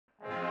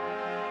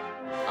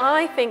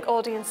I think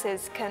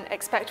audiences can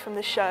expect from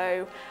the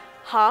show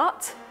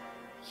heart,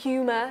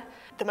 humour,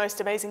 the most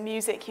amazing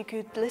music you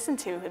could listen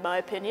to, in my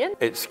opinion.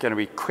 It's going to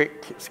be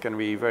quick, it's going to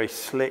be very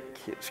slick,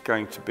 it's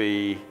going to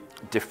be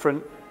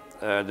different.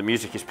 The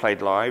music is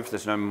played live,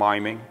 there's no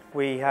miming.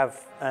 We have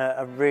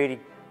a really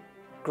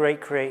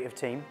great creative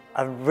team,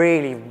 a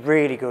really,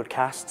 really good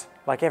cast.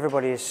 Like,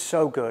 everybody is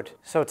so good,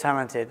 so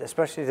talented,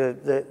 especially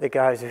the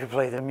guys who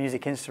play the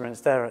music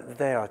instruments.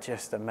 They are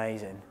just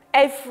amazing.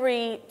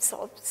 Every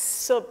sort of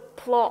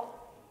subplot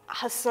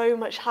has so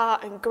much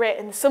heart and grit,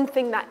 and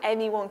something that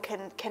anyone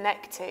can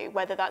connect to,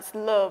 whether that's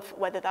love,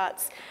 whether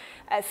that's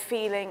a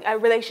feeling, a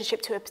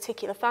relationship to a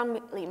particular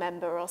family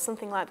member or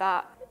something like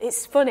that.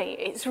 It's funny,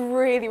 it's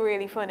really,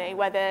 really funny,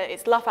 whether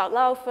it's laugh out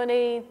loud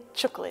funny,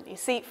 chuckle in your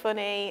seat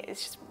funny,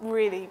 it's just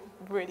really,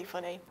 really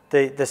funny.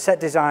 The set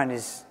design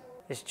is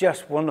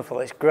just wonderful.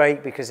 It's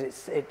great because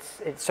it's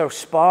so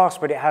sparse,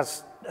 but it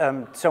has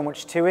so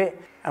much to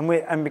it,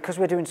 and because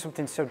we're doing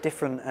something so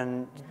different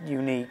and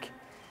unique,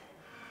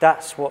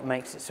 that's what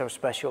makes it so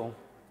special.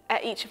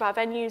 At each of our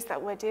venues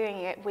that we're doing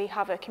it, we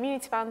have a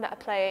community band that are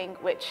playing,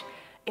 which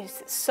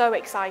is so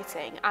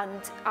exciting, and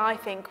I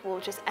think will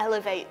just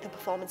elevate the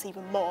performance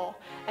even more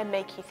and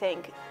make you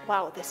think,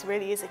 wow, this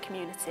really is a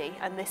community,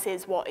 and this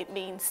is what it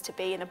means to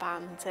be in a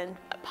band and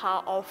a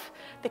part of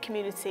the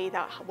community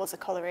that was a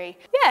colliery.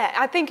 Yeah,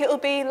 I think it'll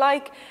be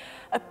like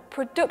a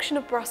production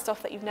of Brass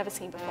Stuff that you've never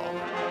seen before.